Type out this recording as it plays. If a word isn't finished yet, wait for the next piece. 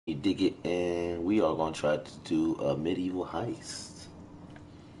You dig it, and we are gonna try to do a medieval heist.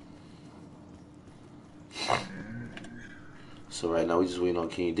 So right now we just waiting on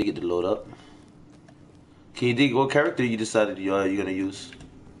Can You Dig It to load up. Can You Dig? What character you decided you're gonna use?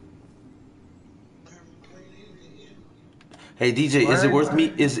 Hey DJ, is it What? worth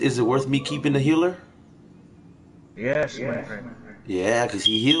me? Is it worth me keeping the healer? Yes, my friend. Yeah, cause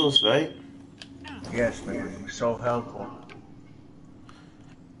he heals, right? Yes, my friend. So helpful.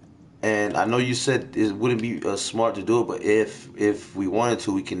 And I know you said it wouldn't be smart to do it, but if we wanted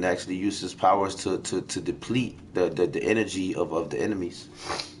to, we can actually use his powers to deplete the energy of the enemies.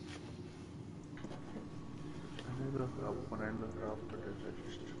 When I look up, but I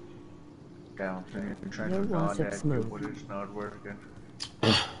just down and trying Yo, to what's nod up, at you, Smooth? but it's not working.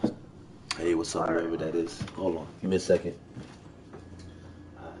 Hey, what's up, Alright. whoever that is? Hold on, give me a second.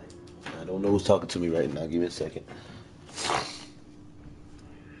 I don't know who's talking to me right now. Give me a second.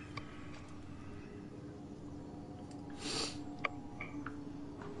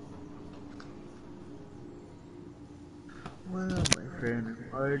 Well, my friend,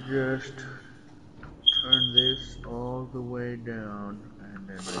 if I just turn this all the way down and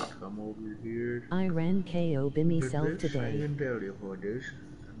then I come over here I ran KO by with myself this, I today. can tell you what it is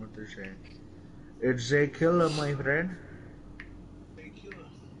and what they're saying. It's a killer, my friend.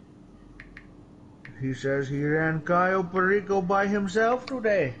 He says he ran Cayo Perico by himself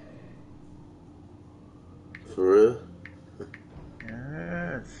today. For real?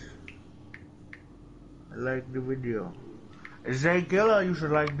 Yes. I like the video. It's a killer, you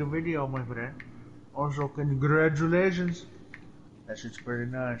should like the video, my friend. Also, congratulations. That shit's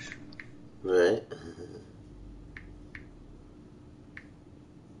pretty nice. Right.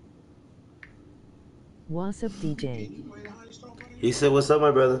 What's up, DJ? He said, "What's up,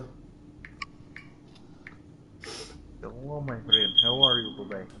 my brother?" Hello, my friend. How are you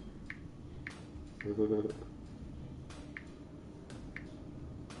today?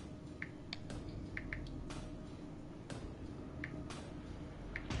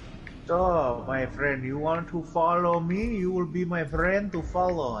 So, my friend, you want to follow me? You will be my friend to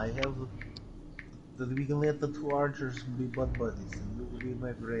follow. I have we can let the two archers be butt buddies, and you will be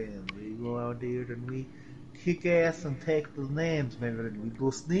my friend. We go out there and we kick ass and take the names, my friend. We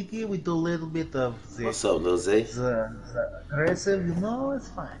do sneaky, we do a little bit of What's up, Lil Zay? the aggressive, you know, it's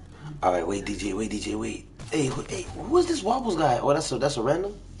fine. All right, wait, DJ, wait. Hey, who is this Wobbles guy? Oh, that's a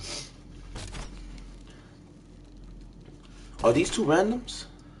random. Are these two randoms?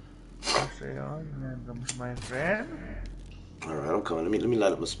 Yes, they are randoms, my friend. All right, I'm coming. Let me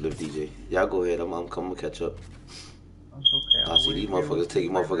light up a split, DJ. Y'all go ahead. I'm coming to catch up. That's okay, I I'll see these wait here motherfuckers with you,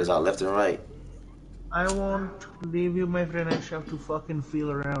 taking my motherfuckers friend. out left and right. I won't leave you, my friend. I just have to fucking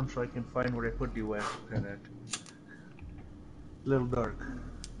feel around so I can find where I put you at. Kinda little dark,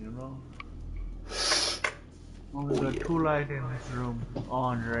 you know? Only Oh got yeah. two lights in this room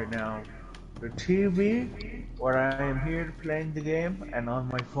on right now. The TV, where I am here playing the game, and on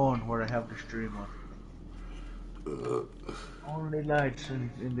my phone, where I have the stream on. Only lights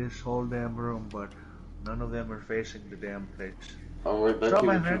in this whole damn room, but none of them are facing the damn place. I'm right back So,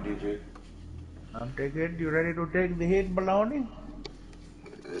 here my with you, friend, DJ. I'm taking. You ready to take the hit, baloney?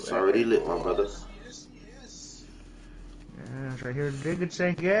 It's already Very lit, my brother. good. Yes, I hear Diggett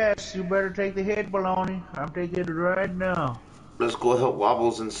saying, yes, you better take the hit, baloney. I'm taking it right now. Let's go help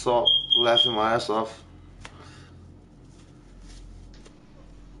Wobbles and Salt laughing my ass off.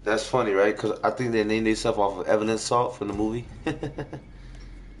 That's funny, right? Because I think they named themselves off of Evidence Salt from the movie.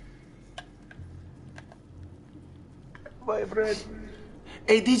 My friend.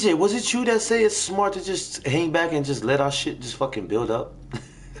 Hey DJ, was it you that say it's smart to just hang back and just let our shit just fucking build up?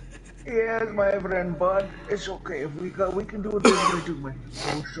 Yes, my friend, but it's okay. If we can do it this way too, man.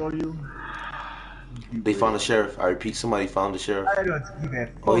 I will show you. They found the sheriff. I repeat, somebody found the sheriff. I don't see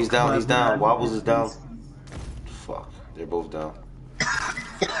that. Oh, he's Fuck, down, my he's brother. down. I look Wobbles at is down. this. Fuck, they're both down.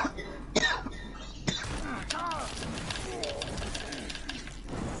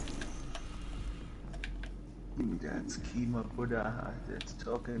 That's Kima Buddha. That's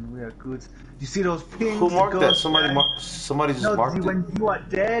talking. We are good. You see those pings? Who marked that? Ghost Somebody guy? somebody just No, see, marked it. when you are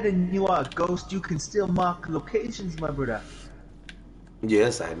dead and you are a ghost, you can still mark locations, my brother.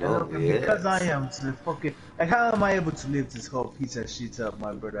 Yes, I And know. look, and because I Yes. am the fucking like, how am I able to live this whole piece of shit up,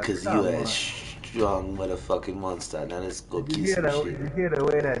 my brother? Cause you Come a on. strong motherfucking monster. Now let's go Did kill some shit. you hear the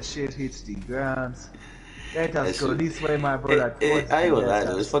way that shit hits the ground? Let us That go shit. this way, my brother, towards I the ain't gonna lie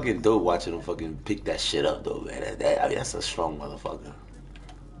though. It's lighthouse. fucking dope watching them fucking pick that shit up though, man. I mean, that's a strong motherfucker.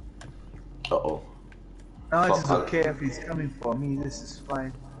 Uh oh. No, it Fuck. is okay if he's coming for me. This is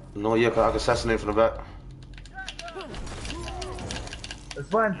fine. No, yeah, cause I can assassinate from the back.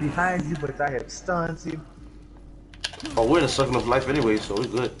 There's one behind you, but I have stunned him. Oh, we're in a circle of life anyway, so we're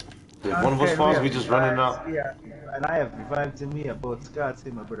good. If one of us Okay, we falls, have we just running revived, out. yeah, and I have revived him. We have both got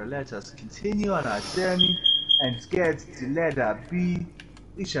him, my brother. Let us continue on our journey and get to letter B.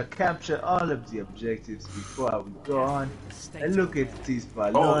 We shall capture all of the objectives before we go on. And look at these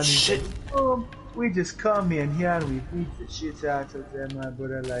Oh balloons, shit! and boom, we just come in here and we beat the shit out of them, my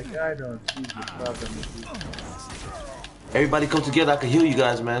brother. Like, I don't see the problem with this. Everybody come together. I can heal you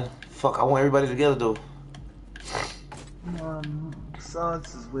guys, man. Fuck, I want everybody together though.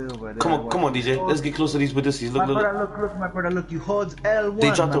 Swords is way over there. Come on, DJ. Let's get close to these Badissis. My Look. brother, look, my brother, look. You hold L1.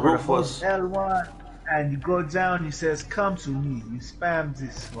 They dropped my the brother, rope for hold us. L1, and you go down. He says, "Come to me." You spam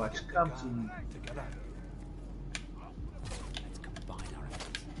this. Watch. Come to me.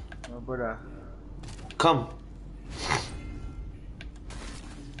 My brother. Come.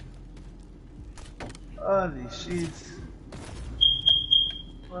 Holy shit.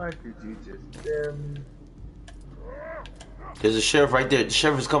 Why did you just tell me? There's a sheriff right there. The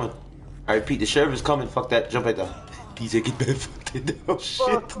sheriff is coming. I repeat, the sheriff is coming. Fuck that. Jump right there. DJ, get back. Fuck that. Oh shit.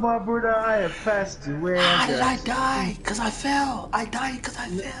 Fuck, my brother. I have passed away. How did I die? Cause I fell. I died cause I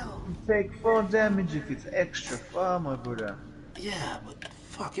fell. You take 4 damage if it's extra far, my brother. Yeah, but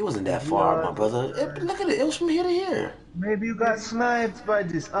fuck, it wasn't that far, my brother. Look at it. It was from here to here. Maybe you got sniped by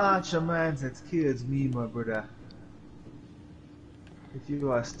this archer man that kills me, my brother. If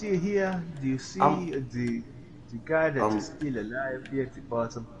you are still here, do you see the guy that is still alive here at the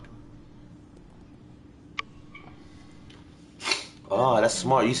bottom? Oh, that's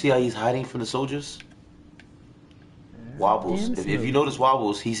smart. You see how he's hiding from the soldiers? Yeah. Wobbles. If you notice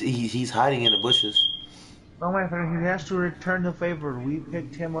Wobbles, he's hiding in the bushes. No, my friend, he has to return the favor. We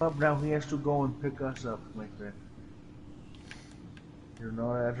picked him up, now he has to go and pick us up, my friend. You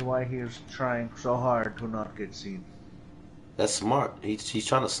know, that's why he's trying so hard to not get seen. That's smart. He's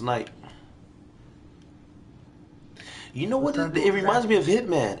trying to snipe. You know what? It reminds me of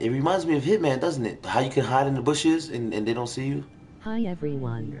Hitman. It reminds me of Hitman, doesn't it? How you can hide in the bushes and they don't see you. Hi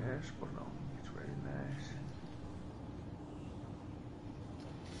everyone. Yes, but no, it's very nice.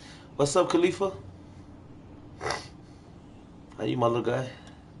 What's up, Khalifa? How you, my little guy?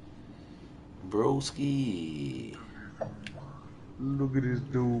 Broski. Look at this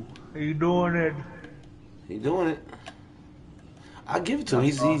dude. He doing it. He doing it. I give it to him.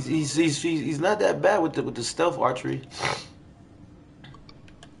 He's not that bad with the stealth archery.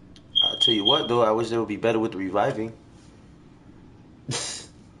 I'll tell you what though, I wish they would be better with the reviving.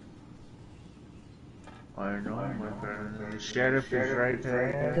 I know, my friend. The sheriff is right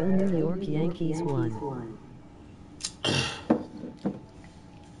there. Go New York Yankees 1.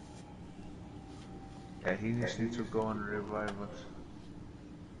 Yeah, he just needs to go and revive us.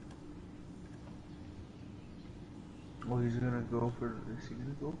 Oh, he's gonna go for. Is he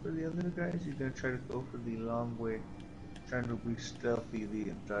gonna go for the other guys? He's gonna try to go for the long way, trying to be stealthy the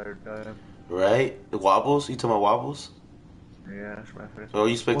entire time. Right? The Wobbles? You talking about Wobbles? Yeah, that's my friend. Oh,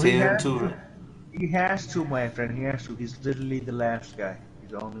 you spectating him too? He has to, my friend. He has to. He's literally the last guy.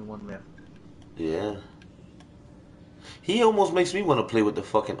 He's the only one left. Yeah. He almost makes me want to play with the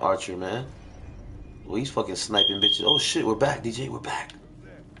fucking archer, man. Well, he's fucking sniping bitches. Oh shit, we're back, DJ. We're back.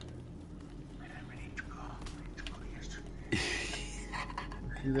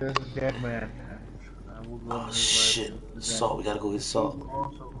 See, there's a dead man. I will go Oh shit. Salt, we gotta go get Salt. You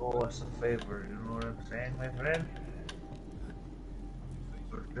also owe us a favor, you know what I'm saying, my friend?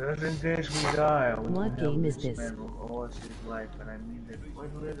 Just in case we die, What game is this? man will owe us his life, and I mean that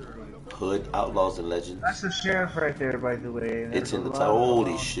quite literally. Hood, Outlaws, and Legends. That's the sheriff right there, by the way. It's in the title.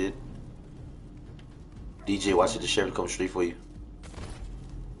 Holy shit. DJ, watch it. The sheriff come straight for you.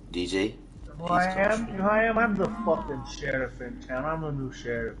 DJ. Who I am? You know who I am? I'm the fucking sheriff in town. I'm the new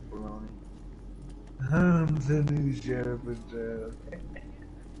sheriff, Baloney. I'm the new sheriff in town.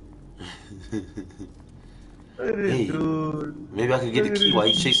 Look at this dude. Maybe I could get the key while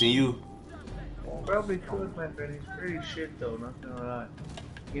he's chasing you. Probably could, my friend. He's pretty shit, though. Not gonna lie.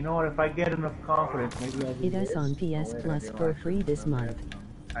 You know what? If I get enough confidence, maybe I'll do It is this. on PS Plus for free this month.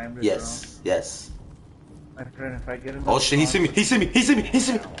 Yes, yes. My friend, if I get enough Oh shit, he see me, he see me, he see me, he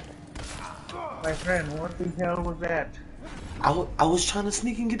see me. My friend, what the hell was that? I was trying to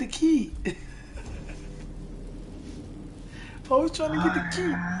sneak and get the key. I was trying to get the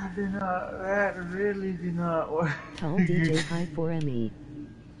key. That really did not work. Tell DJ hi for me.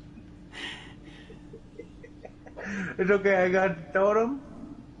 It's okay, I got the totem.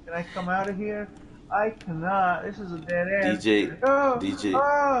 Can I come out of here? I cannot. This is a dead end. DJ, Oh, DJ,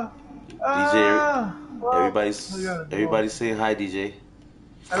 oh, everybody's saying hi, DJ.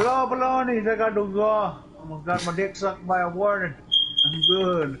 Hello, baloney. I got to go. I got my dick sucked by a warden. I'm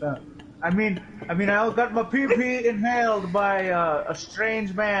good. I got my pee-pee inhaled by a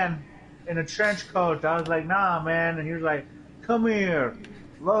strange man in a trench coat. I was like, nah, man. And he was like, come here.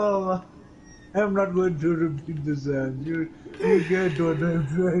 La, la, la. I'm not going to repeat the sound. You get what I'm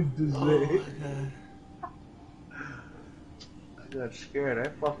trying to Oh say. my god. I got scared. I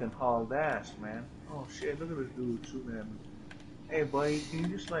fucking hauled ass, man. Oh shit, look at this dude shooting at me. Hey, buddy, can you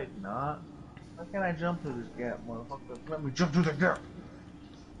just like not? How can I jump through this gap, motherfucker? Let me jump through the gap.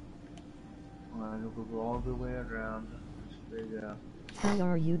 I will go all the way around this big, How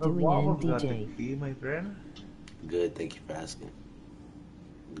are you Look, doing, Waffle's got the NDJ? key, my friend. Good, thank you for asking.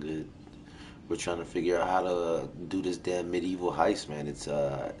 Good. We're trying to figure out how to do this damn medieval heist, man.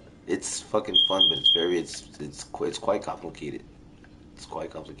 It's fucking fun, but it's quite complicated. It's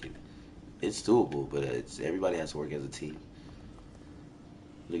quite complicated. It's doable, but it's everybody has to work as a team.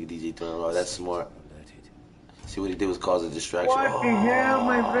 Look at DJ throwing raw. That's smart. See what he did was cause a distraction. What the hell,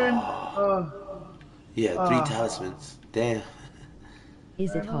 my friend? He had three talismans. Damn.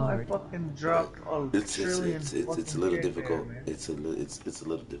 Is I it know I hard? fucking dropped a trillion It's a fucking little shit there, difficult. man. It's a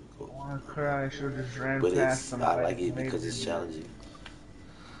little difficult. I wanna cry. I should've just ran But past it's them if I I like had it made because it it's in there. challenging.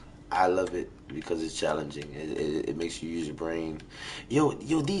 I love it because it's challenging. It makes you use your brain. Yo,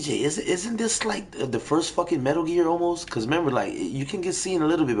 DJ, isn't this like the first fucking Metal Gear almost? Cause remember, like you can get seen a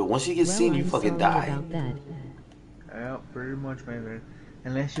little bit, but once you get Well, seen, you I'm fucking sorry die, about that. Yeah, pretty much, my friend.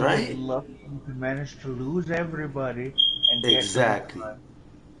 Unless you get right? lucky, you can manage to lose everybody and get to the Exactly. front.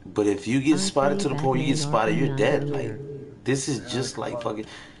 But if you get I spotted play to the point where you get Batman spotted, Arkham you're Knight dead. Like earlier. this is Yeah, just like fuck. fucking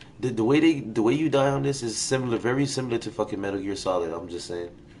the way you die on this is similar, very similar to fucking Metal Gear Solid. I'm just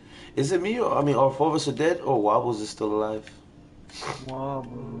saying. Is it me or I mean, all four of us are dead or Wobbles is still alive? Well,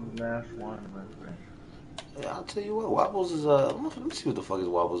 last one, my friend. Yeah, I'll tell you what, Wobbles is let me see what the fuck is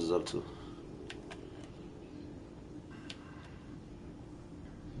Wobbles is up to.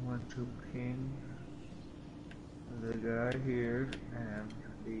 Want to ping the guy here and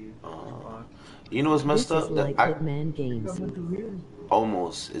the spot. You know what's messed This is up? That like I Hitman games. Coming to here.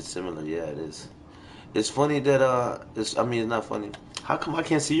 almost it's similar. Yeah, it is. It's funny that it's I mean it's not funny. How come I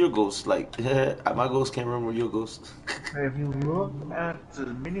can't see your ghost? Like my ghost can't remember your ghost. If you look at the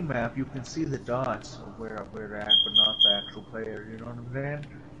minimap, you can see the dots of where they're at, but not the actual player. You know what I'm saying?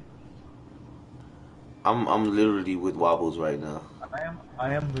 I'm literally with Wobbles right now.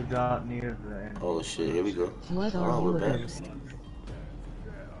 I am the dot near the end. Oh shit, here we go. What are Oh, you, we're a back. ghost?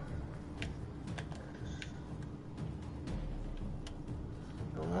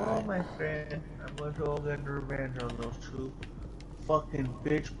 Oh, my friend, I'm going to all get revenge on those two fucking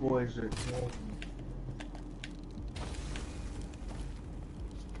bitch boys that killed me.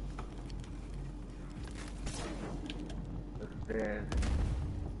 They're dead.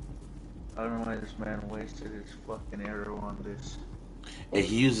 I don't know why this man wasted his fucking arrow on this. And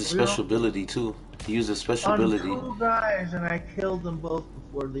he used a special ability too. He used a special On ability. two guys, and I killed them both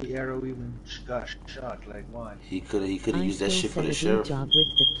before the arrow even got shot. Like, why? He could have I used that still shit for said the a good sheriff. job with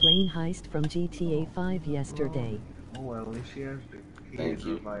the plane heist from GTA 5 yesterday. Oh well, at least he has the key Thank and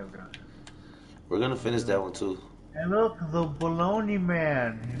you. revived us. We're gonna finish that one too. And look, the baloney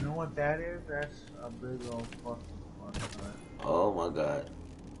man. You know what that is? That's a big old fucking fun. Oh my god.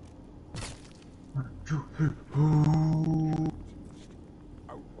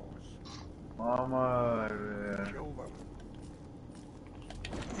 Mama. Kill them.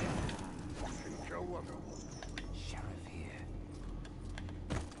 Fucking kill them. Sheriff here.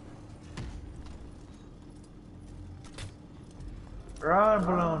 Run,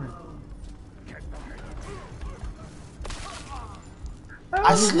 baloney.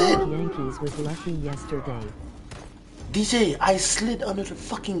 I slid. Yankees was lucky yesterday. DJ, I slid under the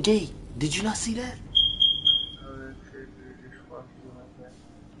fucking gate. Did you not see that?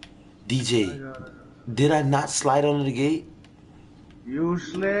 DJ, did I not slide under the gate? You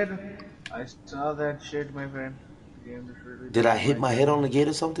slid? I saw that shit, my friend. The game just really Did I hit my head on the gate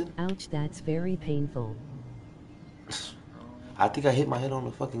or something? Ouch, that's very painful. I think I hit my head on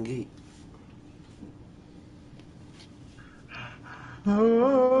the fucking gate.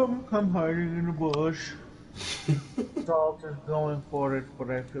 I'm hiding in the bush. Salt is going for it, but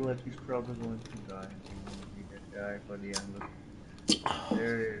I feel like he's probably going to die. He did die by the end of it.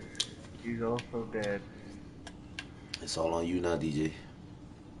 There it is. He's also dead. It's all on you now, DJ.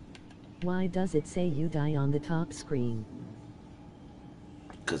 Why does it say you die on the top screen?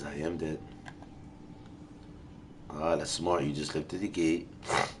 Because I am dead. Ah, that's smart. You just lifted the gate.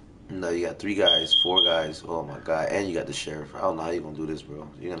 Now you got 3 guys, 4 guys. Oh my god. And you got the sheriff. I don't know how you gonna do this, bro.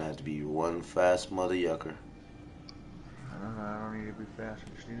 You're gonna have to be one fast mother yucker. I don't know, I don't need to be fast,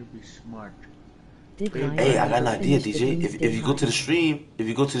 I just need to be smart. Did Big Ryan Hey, I got an ever idea, finish the DJ. If Doomsday you go to the Heist?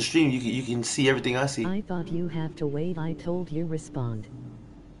 stream, you can see everything I see. I thought you have to wait. I told you respond.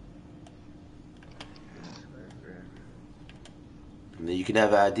 And then you can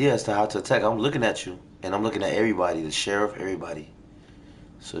have an idea as to how to attack. I'm looking at you, and I'm looking at everybody, the sheriff, everybody.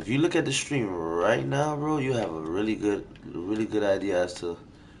 So if you look at the stream right now, bro, you have a really good idea as to.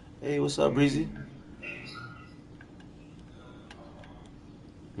 Hey, what's up, Breezy?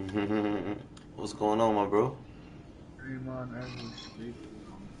 What's going on, my bro? Stream on as we speak.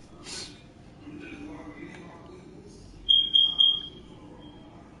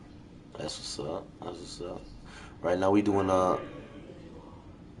 That's what's up. That's what's up. Right now we doing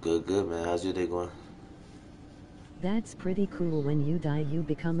good, man. How's your day going? That's pretty cool. When you die, you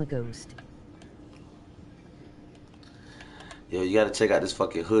become a ghost. Yo, you gotta check out this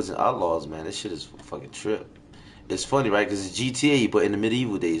fucking Hoods and Outlaws, man. This shit is a fucking trip. It's funny, right? Because it's GTA, but in the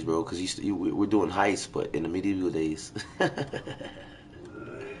medieval days, bro. Because we're doing heists, but in the medieval days.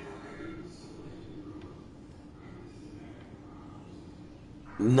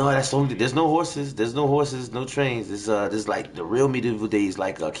 No, that's the only. There's no horses. There's no horses. No trains. This is like the real medieval days,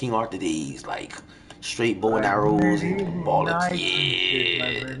 like King Arthur days, like straight bow and Like arrows and medieval ballets. knights and shit,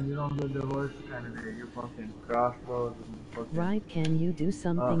 my Yeah. friend. You don't do the horse kind of day. You're fucking crossbows and fucking Right? Can you do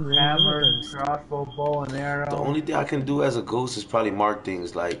something when you're a hammers, ghost? crossbow, bow and The arrow. only thing I can do as a ghost is probably mark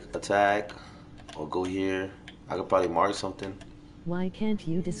things like attack or go here. I could probably mark something. Why can't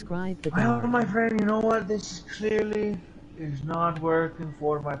you describe the Well, guard? my friend, you know what? This clearly is not working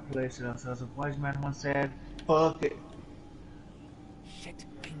for my playstyle. So as a wise man once said, fuck it. Shit,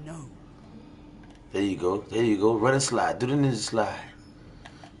 I know. There you go. There you go. Run and slide. Do the ninja slide.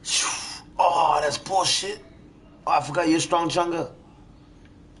 Oh, that's bullshit. Oh, I forgot you're a strong chunga.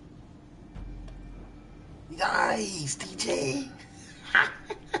 Nice, DJ.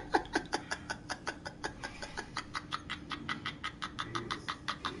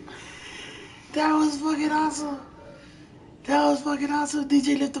 That was fucking awesome. That was fucking awesome.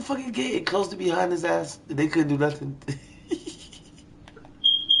 DJ left the fucking gate and closed it behind his ass. They couldn't do nothing.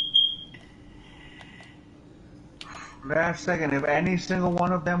 Last second, if any single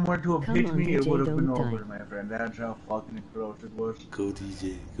one of them were to have Come hit on, me, it DJ, would have been don't over, die. my friend. That's how fucking close it was. Go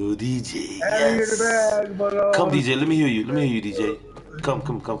DJ. Go DJ. Carry Yes. the bag, but Come DJ. Let me hear you. Let me hear you, DJ. Come.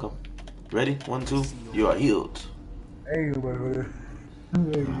 Ready? 1, 2. You are healed. Hey, you, my friend.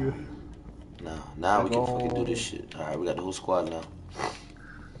 There you Now we can fucking do this shit. All right, we got the whole squad now.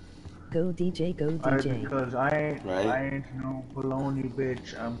 Go DJ, go go. DJ. Because I Right. ain't no baloney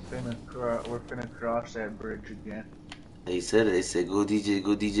bitch. We're finna cross that bridge again. They said it. They said go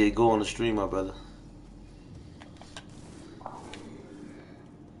DJ, go on the stream, my brother.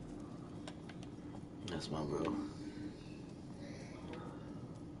 That's my bro.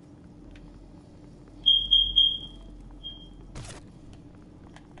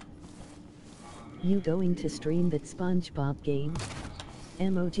 You going to stream that SpongeBob game?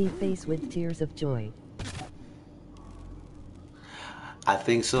 Emoji face with tears of joy. I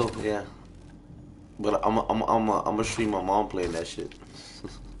think so. Yeah. But I'm stream my mom playing that shit.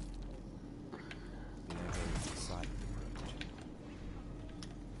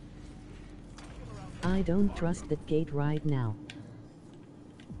 I don't trust that gate right now.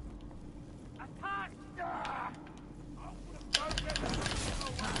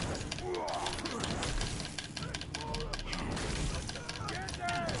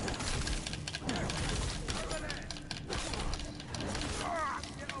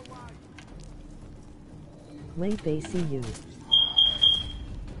 Wait, they see you.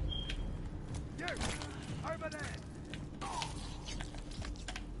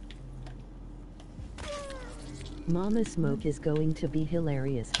 Mama Smoke is going to be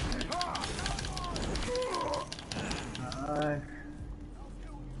hilarious.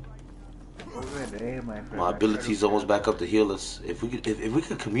 My ability's almost back up to heal us. If we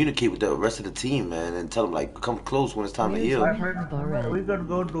could communicate with the rest of the team, man, and tell them like come close when it's time to Where's heal. my Barrel? We could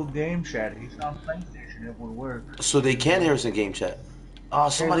go to game chat. He's on PlayStation. It would work. So they can hear us in game chat. Oh,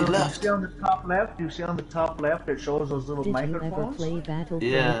 somebody Hey, look, left. You see on the top left? You see on the top left? It shows those little Did you ever microphones. play Battlefield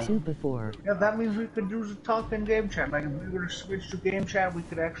Yeah. 2 before? Yeah, that means we could use a talk in game chat. Like if we were to switch to game chat, we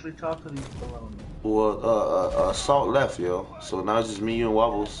could actually talk to these people. Well, Salt left, yo. So now it's just me, you, and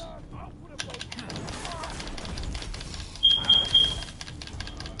Wobbles.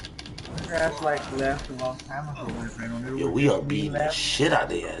 That's like left a long time ago, my friend. When it Yo, was we just are me beating the left. shit out of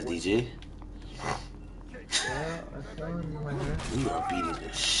their ass, DJ. Yeah, I'm telling you, my friend. We are beating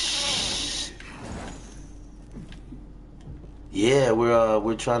the shit. Yeah,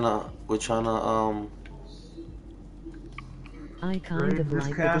 we're trying to I kind Raid of this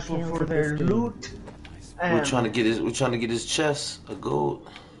like the castle details for of this their game. loot. We're And trying to get his chest of gold.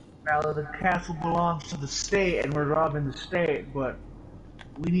 now the castle belongs to the state, and we're robbing the state. But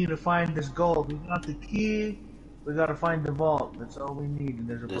we need to find this gold. We got the key. We gotta find the vault. That's all we need. And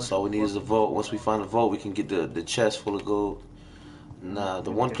there's a That's bunch all of we need is a fucking. vote. Once we find a vote, we can get the chest full of gold. Nah, the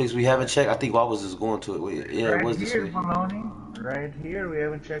We're gonna one get place the we haven't chest. checked, I think Wobbles is going to it. Wait, yeah, it Right was this here, way. Baloney. Right here. We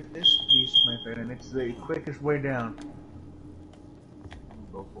haven't checked this piece, my friend, and it's the quickest way down.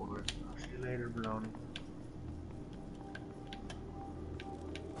 Go for it. I'll see you later, Baloney.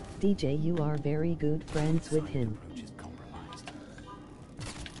 DJ, you are very good friends with him. Approach is compromised.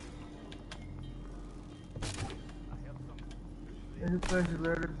 There's a place to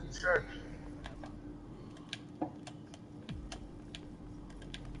let it to church.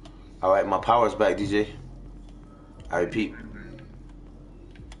 All right, my power's back, DJ. I repeat.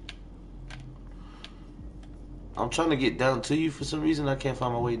 I'm trying to get down to you for some reason. I can't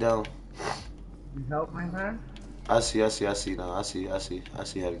find my way down. You help, my friend? I see now. I see how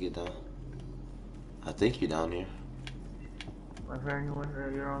to get down. I think you're down here. My friend,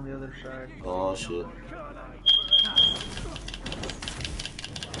 you're on the other side. Oh shit.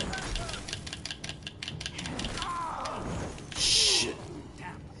 Shit.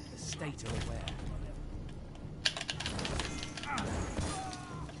 Damn, the state are aware.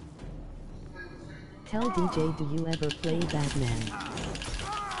 Tell DJ, do you ever play Batman?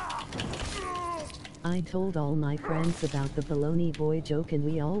 I told all my friends about the baloney boy joke and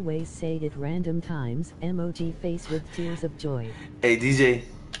we always say it random times. Emoji face with tears of joy. Hey DJ.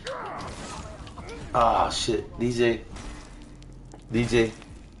 Ah shit. DJ. DJ.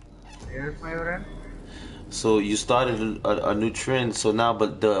 Yes, my friend? So you started a new trend. So now,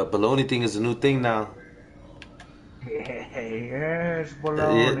 but the baloney thing is a new thing now. Yes, Yeah.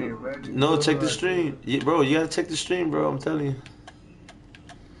 baloney. Very No, check the good. stream, yeah, bro. You gotta check the stream, bro. I'm telling you.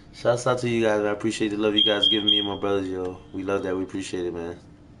 Shouts out to you guys. I appreciate the love you guys giving me and my brothers, yo. We love that. We appreciate it, man.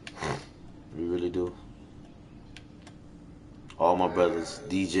 We really do. All my brothers.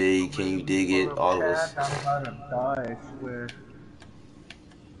 DJ, can you dig it? All of us. I'm about to die, I swear.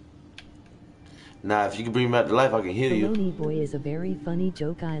 Nah, if you can bring me back to life, I can heal you. Baloney boy is a very funny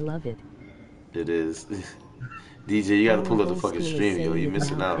joke. I love it. It is. DJ, you gotta Our pull up the whole fucking school is stream, yo. saying You it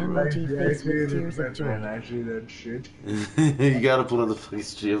missing now. out, bro. Emoji face with tears of joy. I see that shit. You gotta pull up the fucking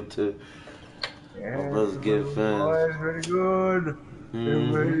stream too. Yes, My brothers get fans. boys, very good.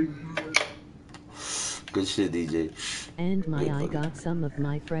 Very good. Good shit, DJ. And Good I fucking- got some of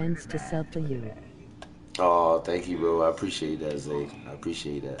my friends to sub to you. Oh, thank you, bro. I appreciate that, Zay. I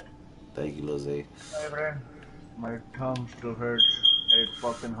appreciate that. Thank you, Lil Zay. My friend, my tongue still hurts. It's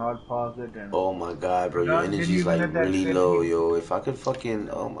fucking hot pocket and. Oh my god, bro, your Didn't energy's even like let that really shit low, hit. yo. If I could fucking,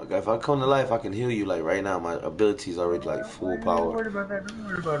 oh my god, if I come to life, I can heal you like right now. My ability's already like full Don't power. worry about that. Don't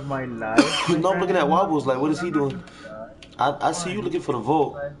worry about my life. No, I'm looking at Wobbles, like, what is he doing? I see you looking for the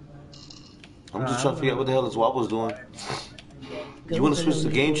vote. I'm just trying to figure out what the hell is Wobbles doing. Go You want to switch to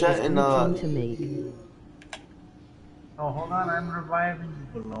baloney game boy chat is and good team to make. Oh, hold on. I'm reviving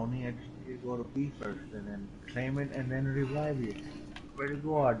you, baloney. I just need to go to B first and then claim it and then revive you. Very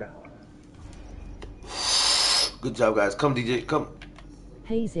good. Good job, guys. Come, DJ, come.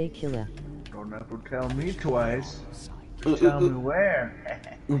 Hey Zakula. Don't have to tell me twice. Uh, Tell me where.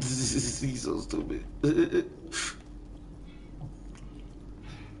 He's so stupid.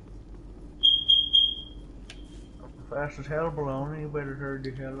 Fast as hell, baloney. You better hurry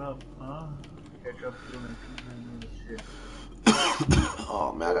the hell up, huh? Catch up to him and shit.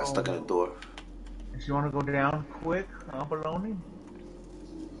 Oh man, I got stuck in the door. If you want to go down quick, huh, baloney?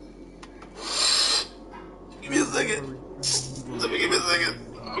 Give me a second. Give me a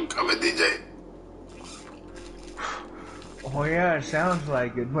second. I'm coming, DJ. Oh yeah, it sounds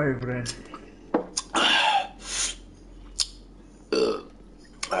like it, my friend.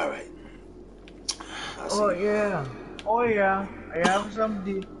 All right. Oh yeah. Oh yeah. I have some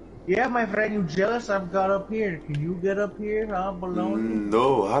Yeah, my friend, you jealous? I've got up here. Can you get up here, huh, baloney?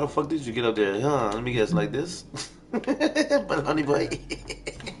 No, how the fuck did you get up there? Huh? Let me guess, like this? Baloney boy.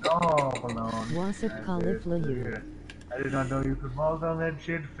 Oh, baloney. What's up, cauliflower? I did not know you could vault on that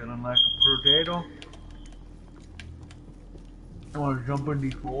shit, feeling like a potato. I want to jump in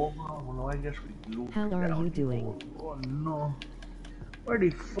the hole, bro. Well, I guess we do. How are you doing? Oh no. Where the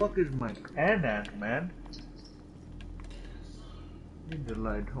fuck is my pen at, man? Need the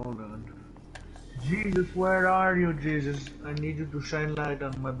light, hold on. Jesus, where are you, Jesus? I need you to shine light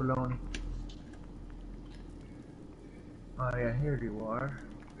on my baloney. Oh yeah, here you are.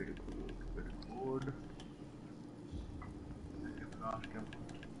 Very good, very good. Costume.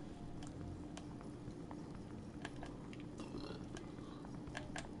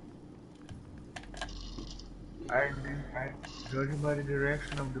 I, judging by the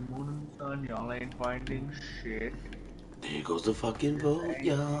direction of the moon and the sun, y'all ain't finding shit. There goes the fucking vote,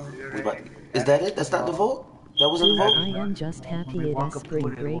 y'all. There We about. ain't Is that it? that's That's not the wrong. vote? That wasn't the Dude, That vote? is I not am the just wrong. When happy we it is walk up to spring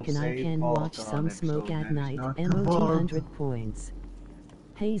it, it will break and I say can watch fault on some it. smoke So at that is night. not the Emoji vote. 100 points.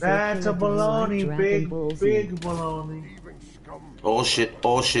 Hey That's a Zakilla, do you like baloney, Dragon big, Ball Z? big baloney. Even scum Oh prefer shit,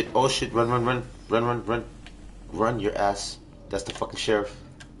 oh shit, oh shit. Run, run, run. Run, run, run. Run your ass. That's the fucking sheriff.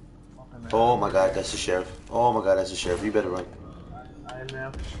 Fucking Oh my hell, god, yeah. that's the sheriff. Oh my god, that's the sheriff. You better run. I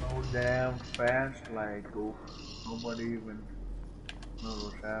left so damn fast, like, oof, nobody even knows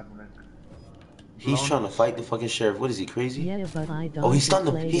what's happening. He's trying to Baloney's fight the fucking sheriff. What is he, crazy? Yeah, but I Oh, he don't stunned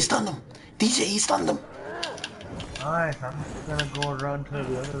him. replay He it. stunned him. DJ, he stunned him. nice. I'm just gonna go around to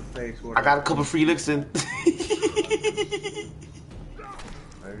the other place where I there's got a couple free peace. licks in.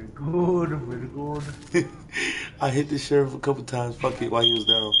 Very good, very good. I hit the sheriff a couple times. Fuck it, while he was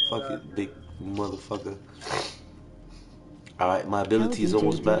down. Fuck it, big motherfucker. Alright, my Tell ability is DJ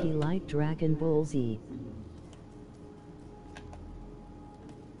almost do back. he like Dragon Ball Z?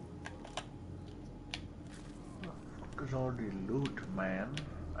 Fuck is all the loot, man?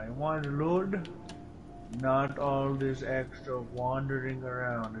 I want loot. Not all this extra wandering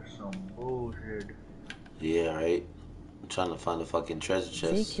around is some bullshit. Yeah, right. I'm trying to find the fucking treasure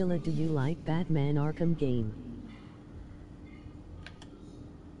chest. Zakilla, do you like Batman Arkham game?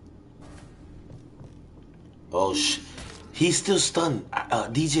 Oh, he's still stunned.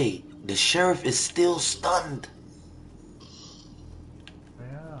 DJ, the sheriff is still stunned.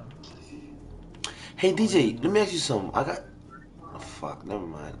 Yeah. Hey, Oh, you DJ, let me ask you something. I got. Oh, fuck, never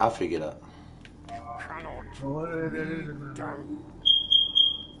mind. I'll figure it out. cannot know it be is. done.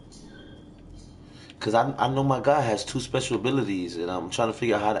 Because I know my guy has two special abilities, and I'm trying to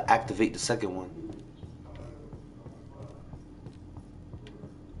figure out how to activate the second one.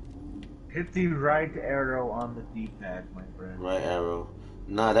 Hit the right arrow on the D-pad, my friend. Right arrow.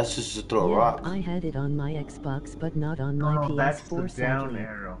 Nah, that's just to throw a Yeah, rock. I had it on my Xbox but not on my No, that's the PS4 down sadly.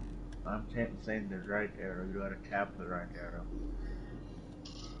 arrow. I'm saying the right arrow. You gotta tap the right arrow.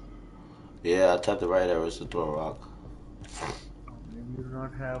 Yeah, I tapped the right arrow to throw a rock. Oh, maybe you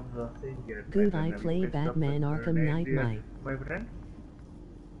don't have the thing yet, my Good, friend. I Have you play picked up the Batman Arkham grenade Knight yet, my my friend?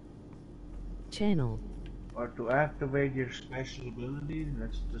 channel. Or to activate your special ability,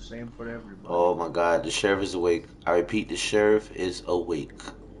 that's the same for everybody. Oh my god, the sheriff is awake. I repeat, the sheriff is awake.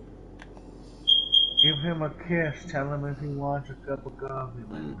 Give him a kiss. Tell him if he wants a cup of coffee,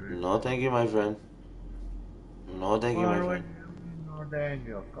 my friend. No, thank you, my friend. No, thank you, my Well, friend. no, thank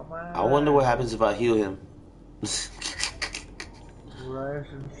you. Come I wonder what on. happens if I heal him. Rise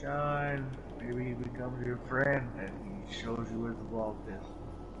and shine. Maybe he becomes your friend and he shows you where the vault is.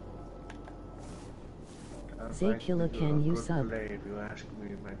 Sounds like Zakilla, a can you good sub? play if you ask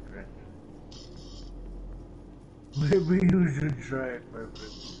me, my friend. Maybe you should try it, my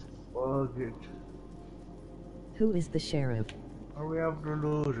friend. Fuck it. Who is the sheriff? Or we have to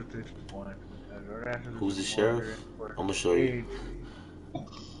lose at this point because our asses Who's the have been sheriff? wandering for I'm gonna show you. ages.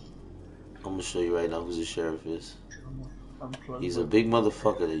 I'm gonna show you right now who the sheriff is. Unplugged He's a my big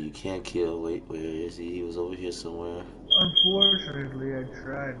motherfucker that you can't kill. Wait, where is he? He was over here somewhere. Unfortunately, I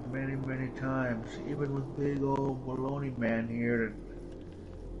tried many, many times, even with big old baloney man here, and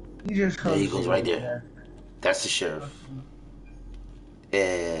he just There he hugs goes you right like there. that. That's the sheriff.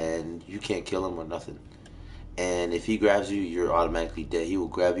 And you can't kill him or nothing. And if he grabs you, you're automatically dead. He will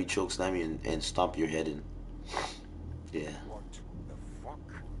grab you, choke slam you, and stomp your head in. Yeah. What the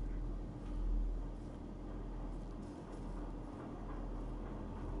fuck?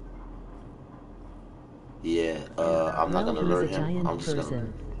 Yeah, I'm not Well, gonna he's alert a him. giant I'm just gonna.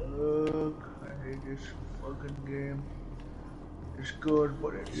 person. Look, I hate this fucking game. It's good,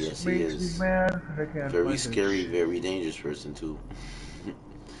 but it Yes, he makes me is. mad because I can't Very find that scary, shit. very dangerous person too.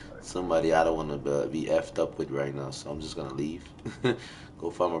 Somebody I don't want to be effed up with right now, so I'm just gonna leave.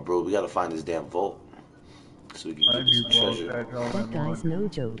 Go find my bro. We gotta find this damn vault so we can I get this need vault, treasure. that's all I That guy's want. no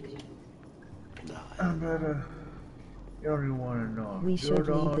joke. Nah, I'm better. You don't even want to know. We You should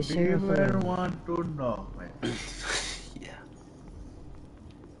leave the don't sheriff even alone. want to know, man. yeah.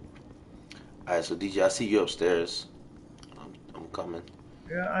 Alright, so DJ, I see you upstairs. I'm coming.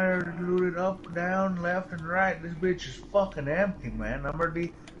 Yeah, I already looted up, down, left, and right. This bitch is fucking empty, man. I'm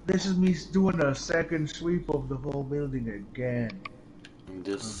already. This is me doing a second sweep of the whole building again. Maybe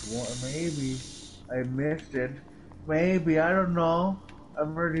This. I missed it. Maybe, I don't know. I've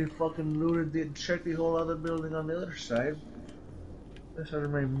already fucking looted it, checked the whole other building on the other side. Guess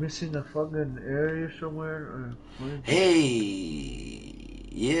am I missing a fucking area somewhere? Or what is it? Hey.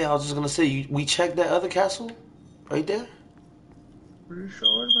 Yeah, I was just gonna say, we checked that other castle right there. Pretty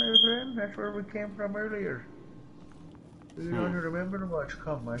sure, my friend. That's where we came from earlier. You don't remember to watch?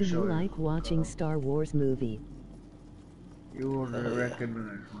 Come, I Do show you you. like watching Star Wars movie? You will Hell yeah.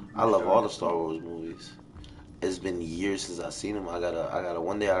 recognize when I you love show all you. the Star Wars movies. It's been years since I've seen them.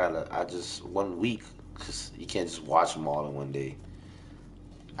 One day I just, 1 week, cause you can't just watch them all in one day.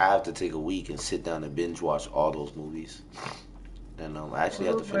 I have to take a week and sit down and binge watch all those movies. And I Oh, actually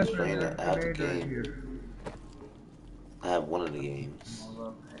have to look, my finish friend, playing there's it. a I have the grenade right game. here. I have one of the Pick them games. all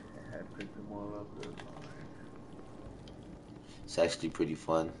up. I picked them all up. They're fine. It's actually pretty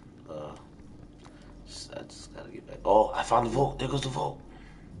fun. I just gotta get back. Oh, I found the vault. There goes the vault.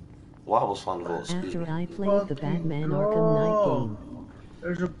 Well, I almost found the vault. Excuse After me. I played the Fucking Batman Arkham Knight game, go!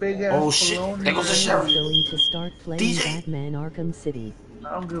 There's a big ass Oh shit! baloney There goes the right I was sheriff. here. going to start playing DJ. Batman Arkham City.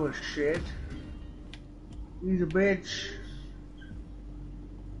 I don't give a shit. He's a bitch.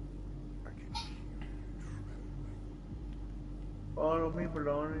 Follow me,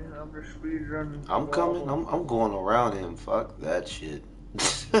 baloney. I'm just speed running. I'm coming. I'm going around him. Fuck that shit.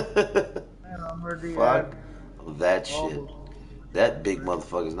 Man, I'm already Fuck that all shit. those. That big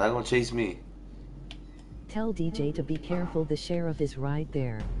motherfucker's not gonna chase me. Tell DJ to be careful, the sheriff is right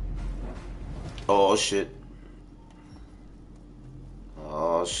there. Oh shit.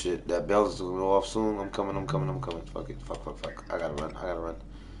 Oh shit. That bell is gonna go off soon. I'm coming. Fuck it. Fuck. I gotta run.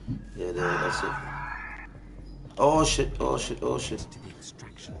 Yeah, that's it. Oh shit. To the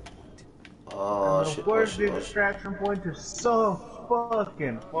extraction point. Oh And shit. of course, the extraction point is so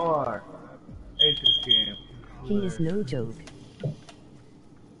fucking far. I hate this game. He is no joke.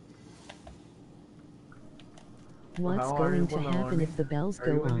 What's How are you, going to happen baloney? if the bells Are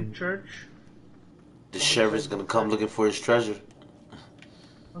go you in on? the church? The sheriff's gonna come looking for his treasure.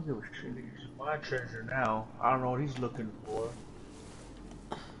 I don't give a shit. He's my treasure now. I don't know what he's looking for.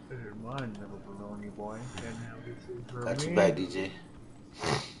 This is mine, little baloney boy. And now this is for Got me. you back, DJ.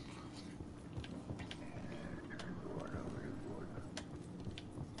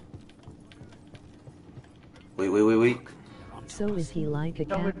 Wait. So is he like a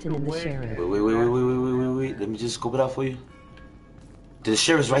captain and the sheriff? Wait. Let me just scope it out for you. The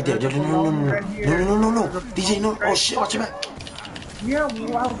sheriff's right there. There's a No. baloney right here. No. There's a DJ, no. baloney Oh right shit, watch your back. Yeah,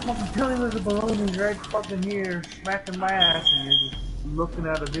 well, I was fucking telling you there's a baloney right fucking here, smacking my ass, and you're just looking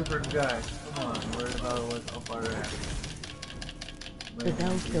at a different guy. Come on, worry about what's up our ass. The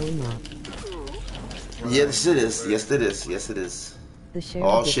bell's going off. Yes, it is. The sheriff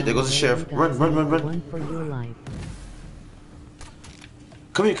Oh is shit, on there goes the way, sheriff. you guys Run. need to run for your life.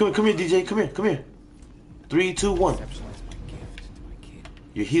 Come here, DJ. Come here. 3, 2, 1. Perception is my gift to my kid.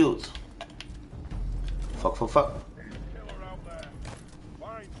 You're healed. Fuck. Killer out there.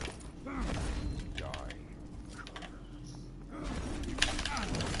 Find him. Die.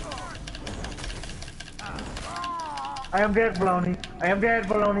 I am dead, baloney.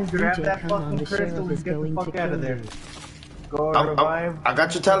 Grab DJ, that come on, fucking the crystal sheriff and is get the going to fuck out kill of there. you. Go revive. I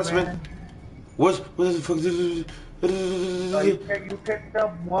got your talisman. What the fuck? You picked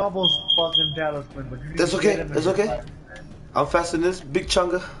up Wobble's fucking talisman, but you didn't That's get okay. him in That's the okay. fight. I'm faster than this big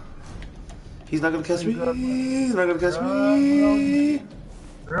chunga. He's not gonna catch me. He's not gonna catch me.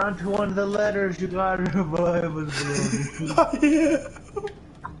 Run to one of the letters, you gotta revive us, baloney. Yeah.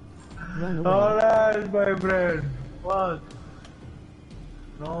 Run away. All right, my friend. Fuck.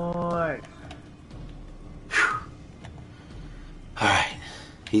 Nice. Alright.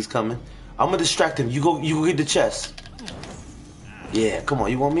 He's coming. I'm gonna distract him. You go get the chest. Yeah, come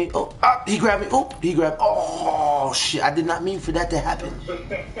on, you want me? Oh, he grabbed me. Oh shit, I did not mean for that to happen.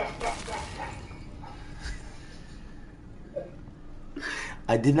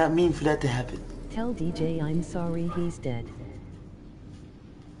 I did not mean for that to happen. Tell DJ I'm sorry he's dead.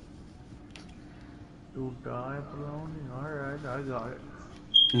 You die, baloney? Alright, I got it.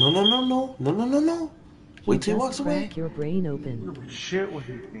 No. Wait till he Just walks away. crack your brain open. You shit with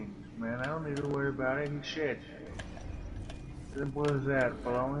these things, man. I don't need to worry about it. He shit. Simple as that.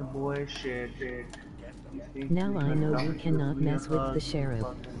 Baloney boy, shit. Now I know you cannot mess with the sheriff.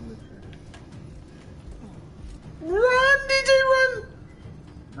 Run, DJ, run!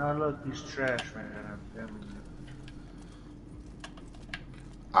 Now look, he's trash, man. I'm telling you.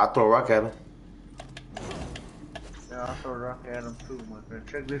 I'll throw a rock at him. Yeah, I'll throw a rock at him too, my friend.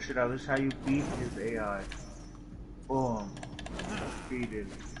 Check this shit out. This is how you beat his AI. Boom. Defeated.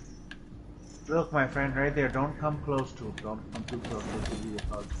 Look, my friend, right there. Don't come close to him. Don't come too close. He'll give you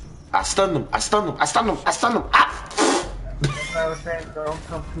a hug. I stunned him. Ah! That's what I was saying. Don't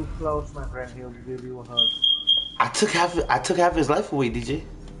come too close, my friend. He'll give you a hug. I took half his life away, DJ.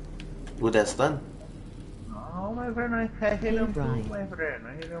 With that stun. Oh, my friend, I hit him too, Right. my friend.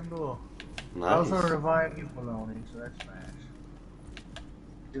 I hit him too. I Nice. also revived you, baloney, so that's nice.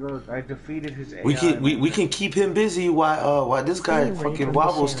 Look, I defeated his We AI, can my we friend. can keep him busy while this Stay guy away fucking from the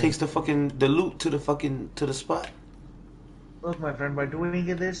wobbles sheriff. takes the loot to the spot. Look, my friend, by doing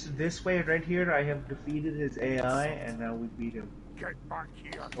it this way right here, I have defeated his AI, and now we beat him. Get back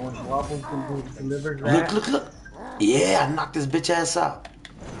here. So when Wobbles delivers Look, that, look, look. Yeah, I knocked this bitch ass out.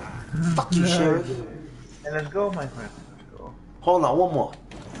 Fuck you, nice. sheriff. And let's go, my friend. Let's go. Hold on, one more.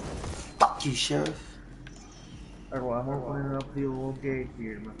 Fuck you, sheriff. Alright, well, I'm opening up the old gate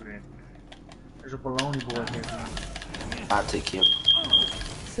here, my friend. There's a baloney boy here. I'll take him.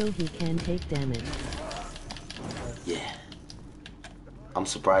 So he can take damage. Yeah. I'm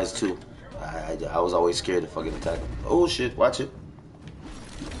surprised too. I was always scared to fucking attack him. Oh shit, watch it.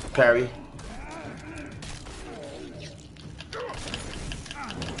 Parry.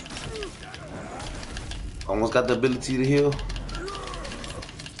 Almost got the ability to heal.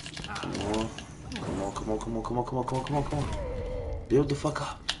 Come on. Come on, come on, come on, come on, come on, come on, come on, come on. Build the fuck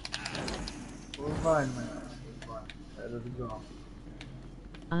up. We're fine, man. We're fine. Let's go.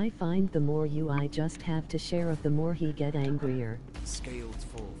 I find the more I just have to sheriff, the more he get angrier. Scales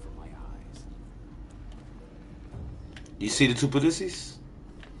fall from my eyes. You see the two policies?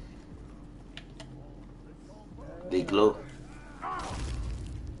 They glow.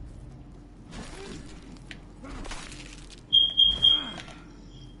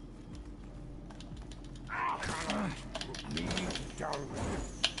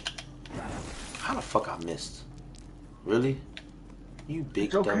 How the fuck I missed? Really? You big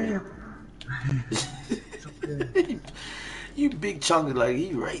It's okay. dummy. It's okay. You big chunk like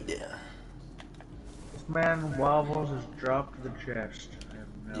he right there. This man Wobbles has dropped the chest.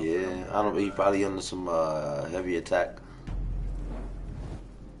 And now Yeah, I don't. He probably under some heavy attack.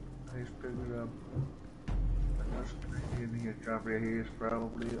 he's picked it up. In here, Joffrey, he is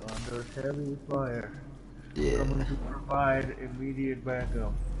probably under heavy fire. Yeah. Coming to provide immediate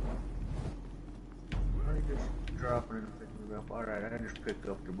backup. I just drop it and pick it up. Alright, I just pick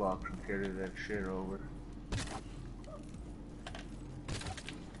up the box and carry that shit over.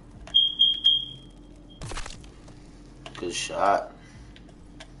 Good shot.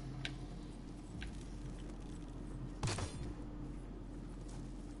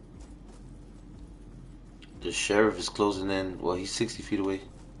 The sheriff is closing in. Well, he's 60 feet away.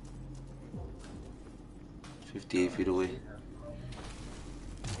 58 feet away.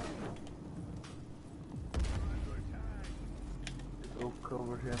 Go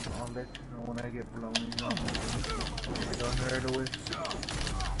cover him. I'll let you know when I get blown in. Don't hurt away.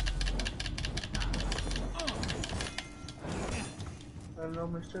 Hello,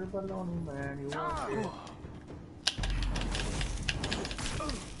 Mr. Baloney Man. You want it?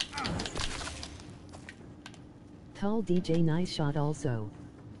 Tall DJ, nice shot also.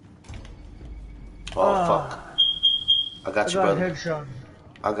 Oh, fuck. I got I you, got brother. headshot.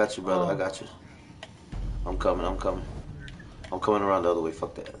 I got you, brother. I got you. I'm coming. I'm coming. I'm coming around the other way.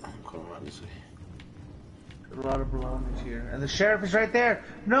 Fuck that. I'm coming around this way. A lot of balonies here. And the sheriff is right there.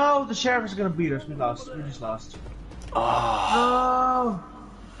 No, the sheriff is gonna beat us. We lost. We just lost. Ah.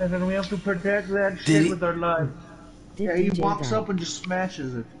 No! And then we have to protect that Did shit he- with our lives. Did Yeah, he DJ walks die? up and just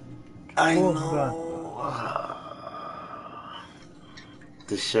smashes it. I Oh, know.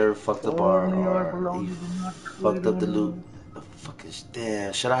 The sheriff fucked up Only our our. baloney He did not fucked quit up the on loot. us. The fuck is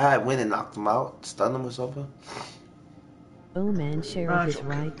damn? Should I have went and knocked him out, stunned him or something? Oh man, sheriff it's is okay.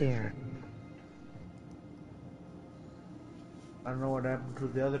 right there. I don't know what happened to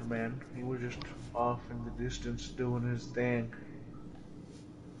the other man. He was just off in the distance doing his thing.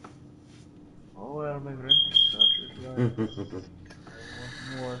 Oh well, my friend. Such is life. Once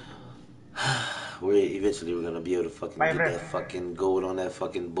more. Eventually we're gonna be able to fucking My get friend. that fucking gold on that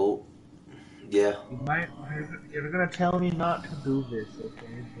fucking boat. Yeah. You're gonna tell me not to do this,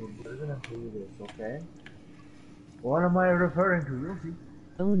 okay? So we're gonna do this, okay? What am I referring to? You'll see.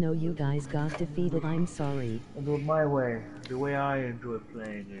 Oh no, you guys got defeated, I'm sorry. I'll do it my way, the way I enjoy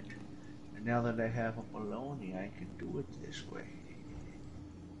playing it. And now that I have a baloney, I can do it this way.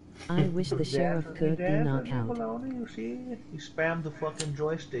 I wish the sheriff could be knocked out. Baloney, you see? You spam the fucking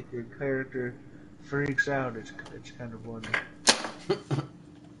joystick, your character freaks out. It's kind of funny.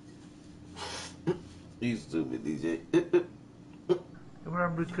 You stupid DJ. You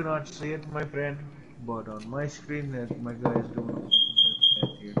probably cannot see it, my friend, but on my screen, that my guy is doing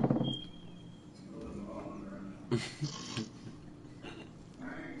that here.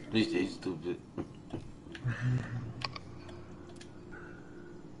 DJ stupid.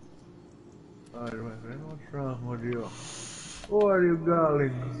 Alright, my friend, what's wrong with you? Who are you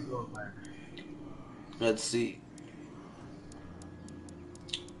calling? Oh, man. Let's see.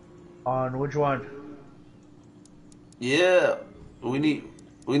 On which one? Yeah, we need.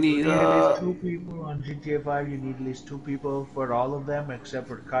 We You need need at least 2 people on GTA 5. You need at least 2 people for all of them, except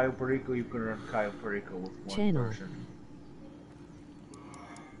for Cayo Perico. You can run Cayo Perico with one Channel. person.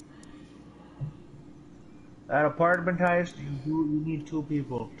 That apartment heist, you need 2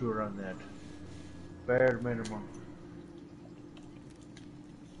 people to run that. Bare minimum.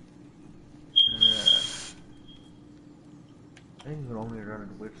 I think you can only run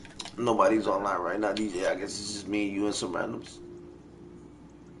it with 2 people. Nobody's online right now, DJ. I guess it's just me, you, and some randoms.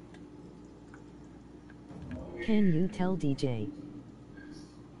 Can you tell DJ?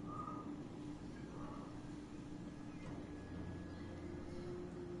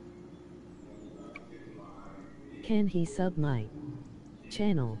 Can he sub my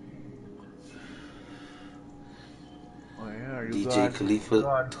channel? Oh yeah, you DJ got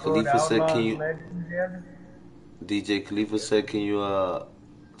good Khalifa said, "Can outlaws you?" legends yet? DJ Khalifa said, "Can you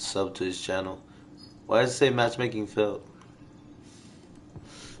sub to his channel?" Why does it say matchmaking failed?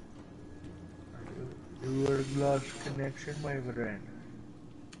 You were lost connection, my friend.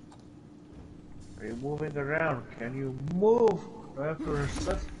 Are you moving around? Can you move? I have to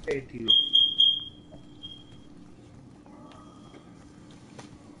resuscitate you.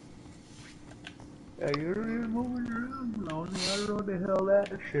 Yeah, you're moving around, Lonely. I don't know what the hell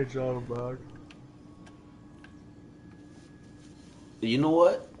that shit's all about. You know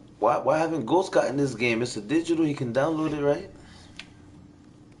what? Why haven't Ghost gotten this game? It's a digital. He can download it, right?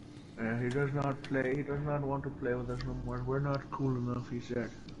 He does not play. He does not want to play with us no more. We're not cool enough, he said.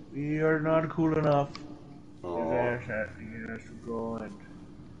 We are not cool enough. His Oh, ass has to go and,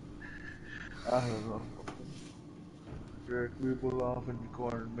 I don't know, jerk people off in the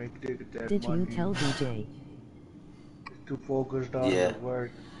corner, take that Did you money. tell DJ? He's too focused on the yeah.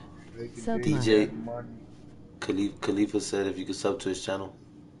 work. They can Sub take my DJ that money. Khalifa said if you could sub to his channel.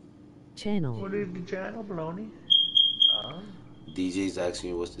 channel. What is the channel, Baloney? DJ's asking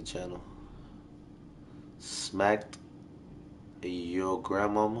you what's the channel. Smacked your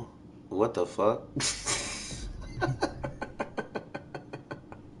grandmama? What the fuck?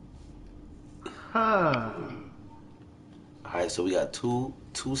 Huh. Alright, so we got two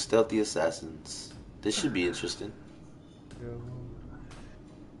stealthy assassins. This should be interesting.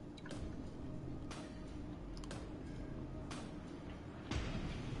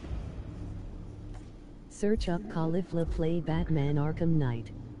 Search up Caulifla play Batman Arkham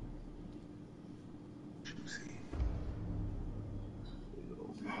Knight.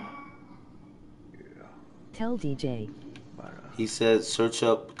 Tell DJ. He said search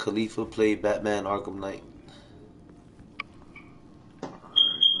up Khalifa play Batman Arkham Knight. I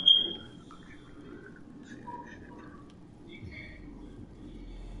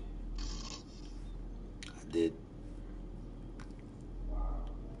did.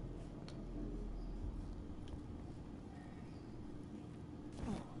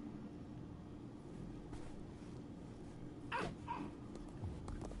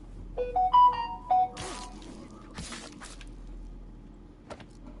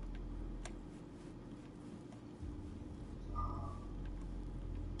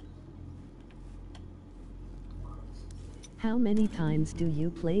 How many times do you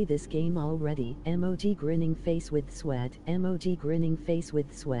play this game already? Emoji grinning face with sweat. Emoji grinning face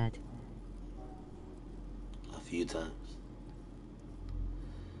with sweat. A few times.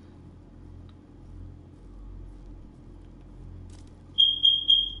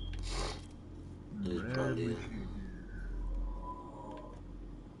 There's probably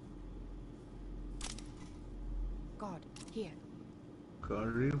God, here.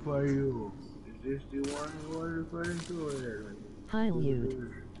 Curry for you. Is this the one you were referring to or that one?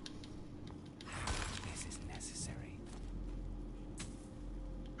 Hylude. This is necessary.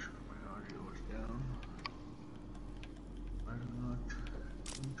 My audio was down. I do not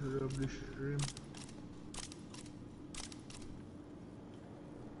interrupt the stream.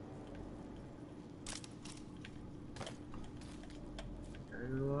 There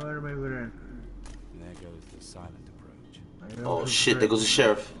you are, my friend. There goes the silent approach. Oh shit, there goes the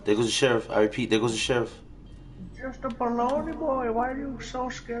sheriff. There goes the sheriff. I repeat, there goes the sheriff. Just a baloney boy. Why are you so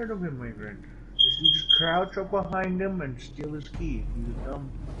scared of him, my friend? You just crouch up behind him and steal his key. He's a dumb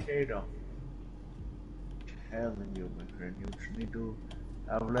potato. Telling you, my friend, you just need to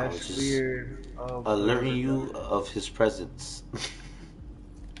have less fear of alerting you of his presence.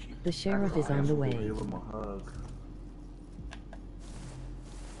 The sheriff is on the way. Give him a hug.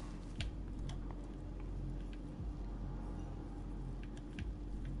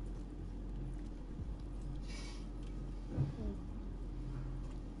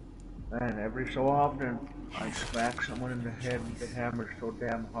 Man, every so often, I smack someone in the head with the hammer so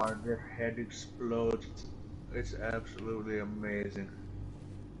damn hard their head explodes. It's absolutely amazing.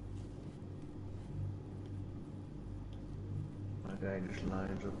 guy just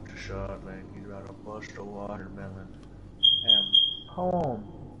lines up the shot like he's about to bust a watermelon. And home.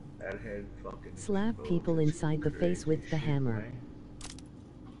 That head fucking Slap explodes. people It's inside the face crazy with the shit, hammer. man.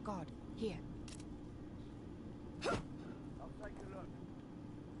 God, here. I'll take a look.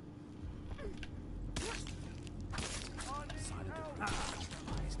 I need Silent help. approach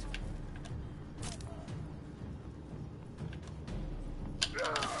compromised. Get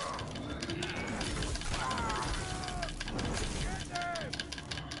them!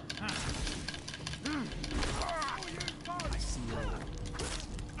 Oh, you I see you.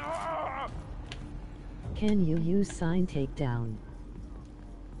 Ah! Can you use sign takedown?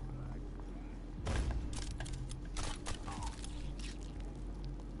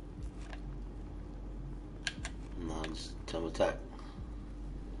 No, just tell him attack.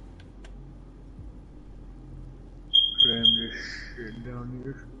 Cram this shit down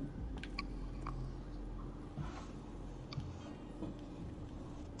here.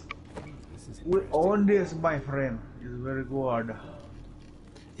 This is We interesting. own this, my friend. It's very good.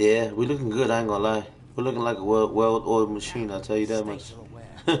 Yeah, we looking good. I ain't gonna lie. We're looking like a well-oiled machine. I'll tell you that much. Spatial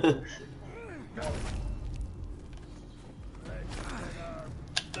aware.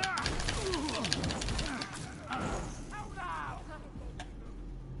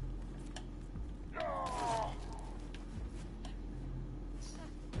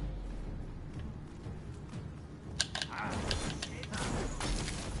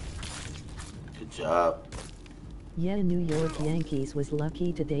 Good job. Yeah, New York Yankees was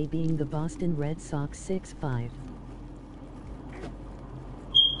lucky today being the Boston Red Sox 6-5.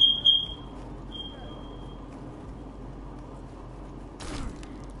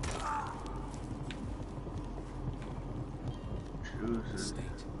 Jesus. State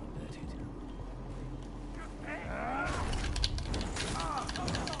alerted.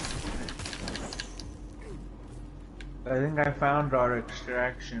 I think I found our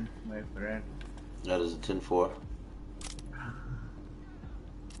extraction, my friend. That is a 10-4.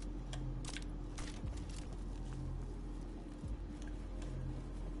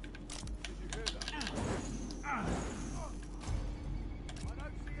 I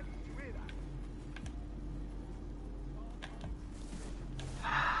don't see it. You hear that?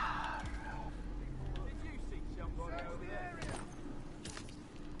 Did you see somebody over there?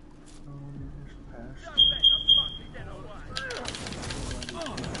 Just past. Don't let the fucking get away.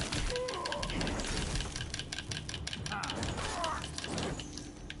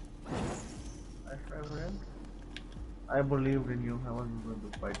 My friend. I believed in you. I wasn't going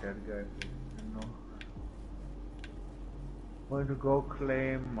to fight that guy. You know. Going to go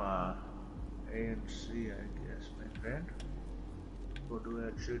claim A and C, I guess, my friend. Go do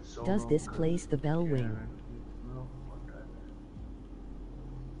that shit solo. Does this place the bell ring? No, what time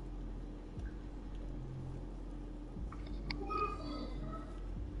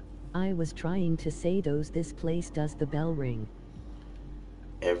I was trying to say does this place does the bell ring?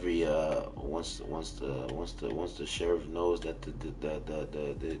 Every once the sheriff knows that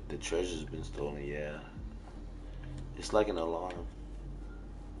the treasure's been stolen, yeah, it's like an alarm.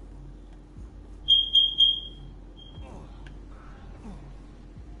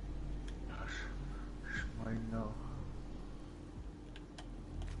 I know.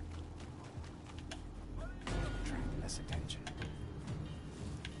 Attract less attention.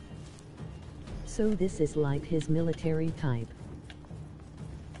 So this is like his military type.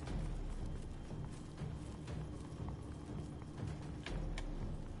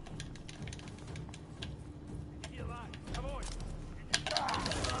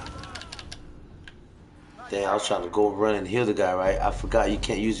 Damn, I was trying to go run and heal the guy, right? I forgot you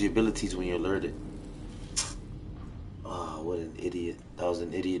can't use your abilities when you're alerted. Oh, what an idiot. That was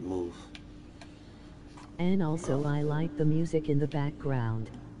an idiot move. And also I like the music in the background.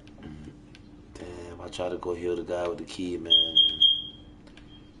 Damn, I tried to go heal the guy with the key, man.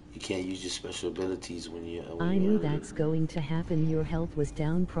 You can't use your special abilities when you're I knew alerted. that's going to happen. Your health was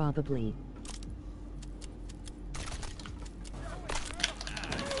down probably.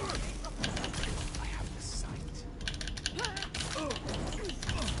 I have the sight.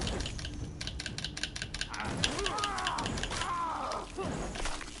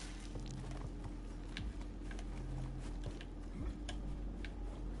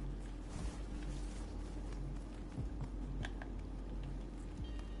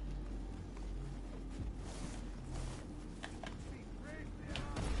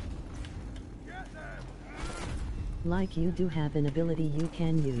 Like you do have an ability you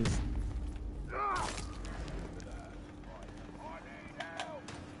can use.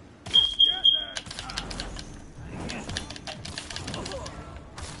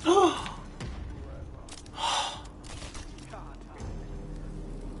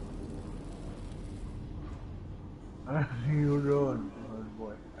 How you doing, good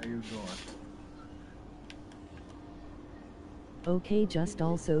boy? How you doing? Okay, just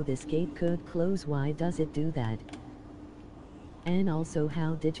also this gate could close. Why does it do that? And also,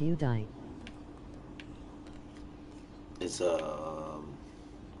 how did you die? It's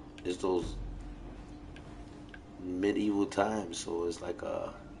it's those medieval times, so it's like I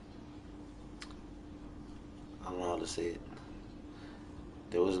don't know how to say it.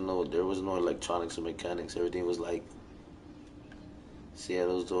 There was no electronics or mechanics. Everything was like, see how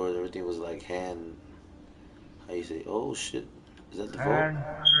those doors, everything was like hand. How you say? Oh shit, is that the vault?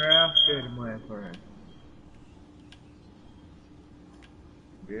 Handcrafted, my friend.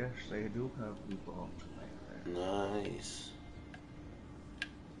 Yes, they do have people, my friend. Nice.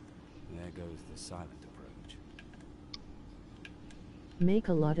 There goes the silent approach. Make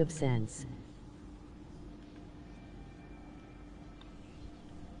a lot of sense.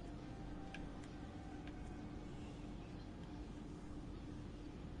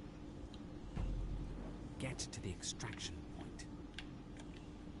 Get to the extraction point.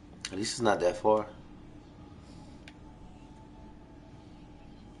 At least it's not that far.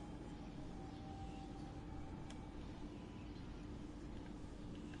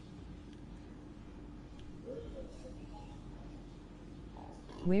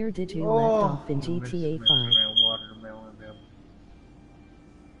 Where did you left Oh, off in GTA 5? Watermelon them.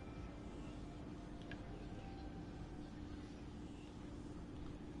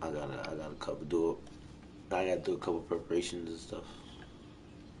 I gotta do a couple preparations and stuff.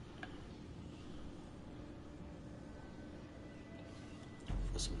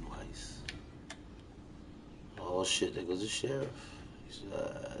 For some new ice. Oh shit, there goes the sheriff. He's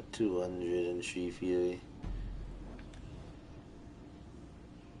 203 feet away.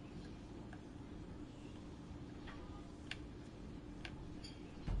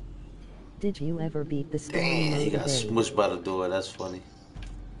 Did you ever beat the story Damn, he mode got of A? smushed by the door. That's funny.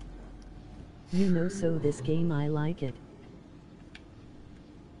 You know, so this game I like it.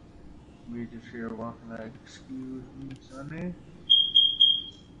 We just hear walking like, excuse me, sonny.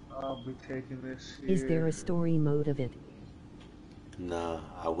 I'll be taking this here. Is there a story mode of it? Nah,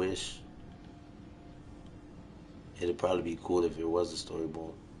 I wish. It'd probably be cool if it was a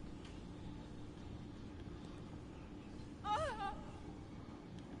storyboard.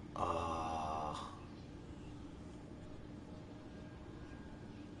 Ah,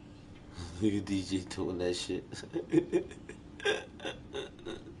 look at DJ doing that shit.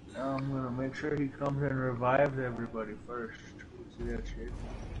 I'm gonna make sure he comes and revives everybody first. See that shit?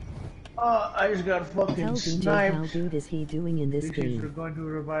 Oh, I just got fucking Tell DJ sniped. how good is he doing in this These are game. going to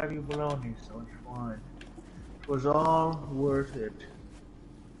revive you, baloney, so it's fine. It was all worth it.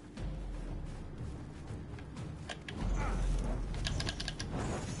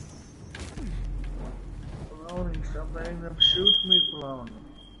 Baloney, stop letting them shoot me, baloney.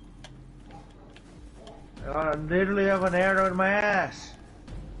 I literally have an arrow in my ass.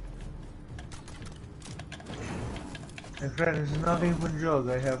 My friend, it's not even a joke.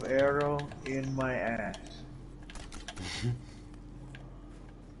 I have arrow in my ass.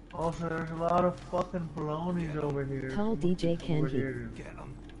 Also, there's a lot of fucking balonies over here. Call DJ Kenji. Get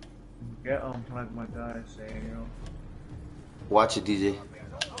him. Get 'em, like my guy is saying, you know. Watch it, DJ.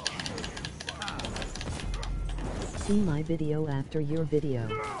 See my video after your video.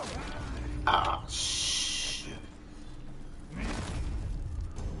 Ah, shit.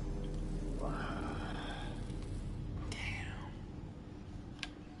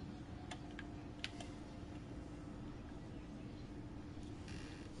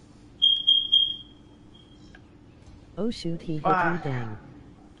 Oh shoot, he hit you Fuck. dang.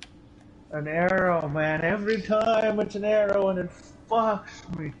 An arrow, man. Every time it's an arrow and it fucks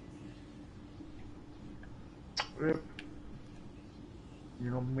me. Rip. You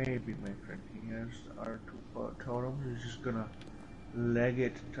know, maybe, my friend, he has R2 totems. He's just gonna leg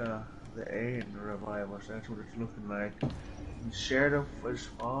it to the A and revive us. That's what it's looking like. The sheriff is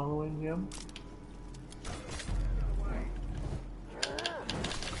following him.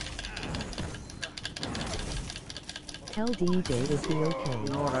 Tell DJ is he okay? You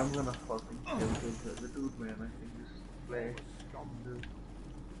know what? I'm gonna fucking kill the dude, man. I think this is the play.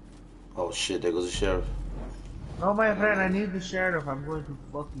 Oh shit, there goes the sheriff. No, my friend, I need the sheriff. I'm going to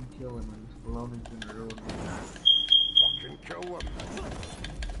fucking kill him, and this baloney's gonna ruin me. Fucking kill them.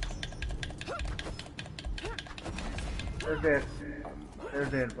 They're dead. They're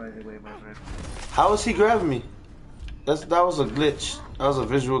dead, by the way, my friend. How is he grabbing me? That was a glitch. That was a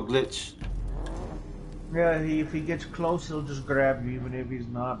visual glitch. Yeah, if he gets close, he'll just grab you. Even if he's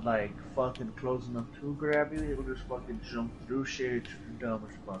not, like, fucking close enough to grab you, he'll just fucking jump through shit. It's dumb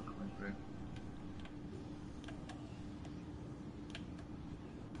as fuck, my friend.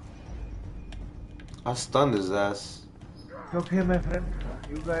 I stunned his ass. Okay, my friend.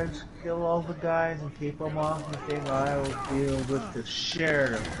 You guys kill all the guys and keep them off the thing. I will deal with the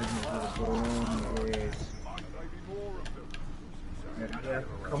sheriff and the baloney ways. And you have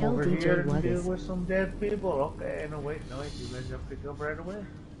to come Tell over DJ here and what deal is. with some dead people. Okay, no wait, you guys have to come right away.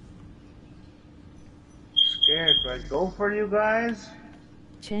 Scared, right? Go for you guys.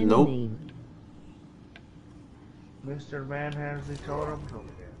 Channel Nope. name. Mr. Man has the totem. Okay.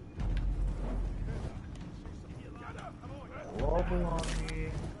 Wobble on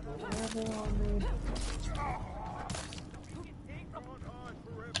me. Wobble on me.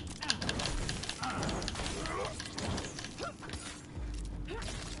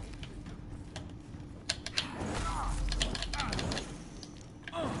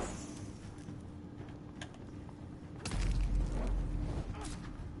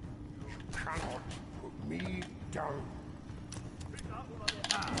 Put me down.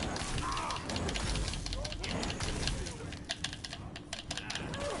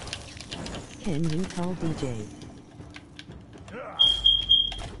 Can you call DJ?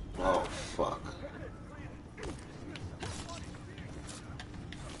 Oh fuck.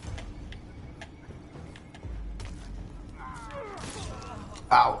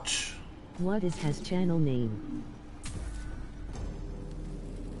 Ouch. What is his channel name?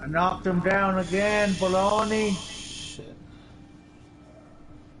 I knocked him down again, baloney. Shit.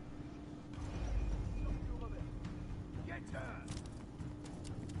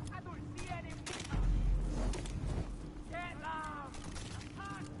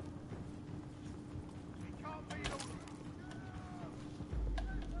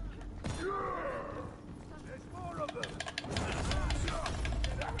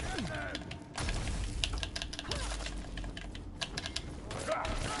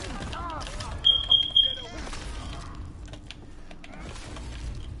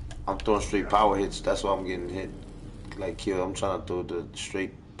 I'm throwing straight power hits. That's why I'm getting hit. Like kill. I'm trying to throw the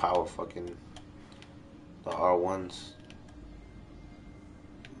straight power fucking the R1s.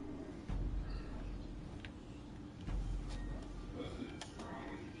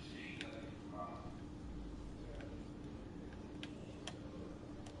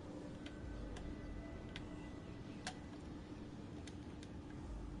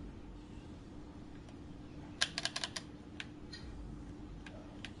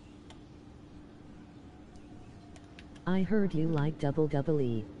 I heard you like double double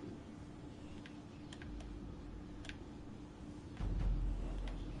E.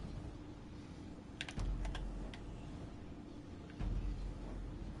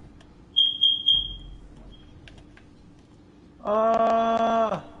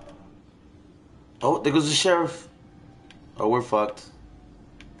 Oh, there goes the sheriff. Oh, we're fucked.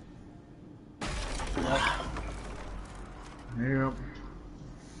 Yep.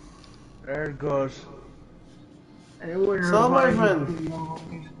 There it goes. And it wouldn't So, my revive friend,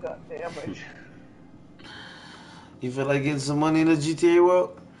 you. God damn it. you feel like getting some money in the GTA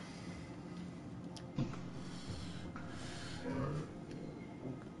world?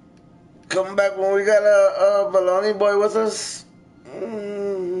 Come back when we got a baloney boy with us.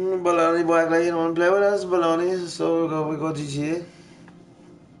 Baloney boy act like you don't want to play with us, baloney. So we go GTA.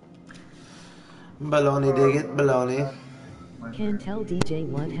 Baloney, dig it, baloney. Can tell DJ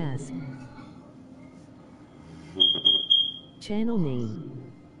what has. Channel name.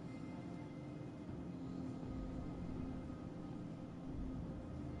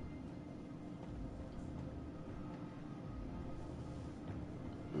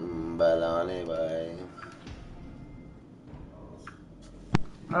 Baloney boy.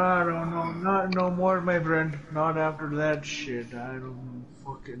 I don't know, not no more, my friend. Not after that shit. I don't know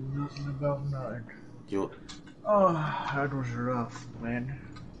fucking nothing about nothing. You. Oh, that was rough, man.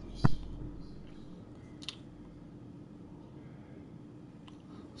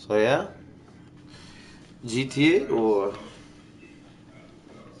 So yeah, GTA or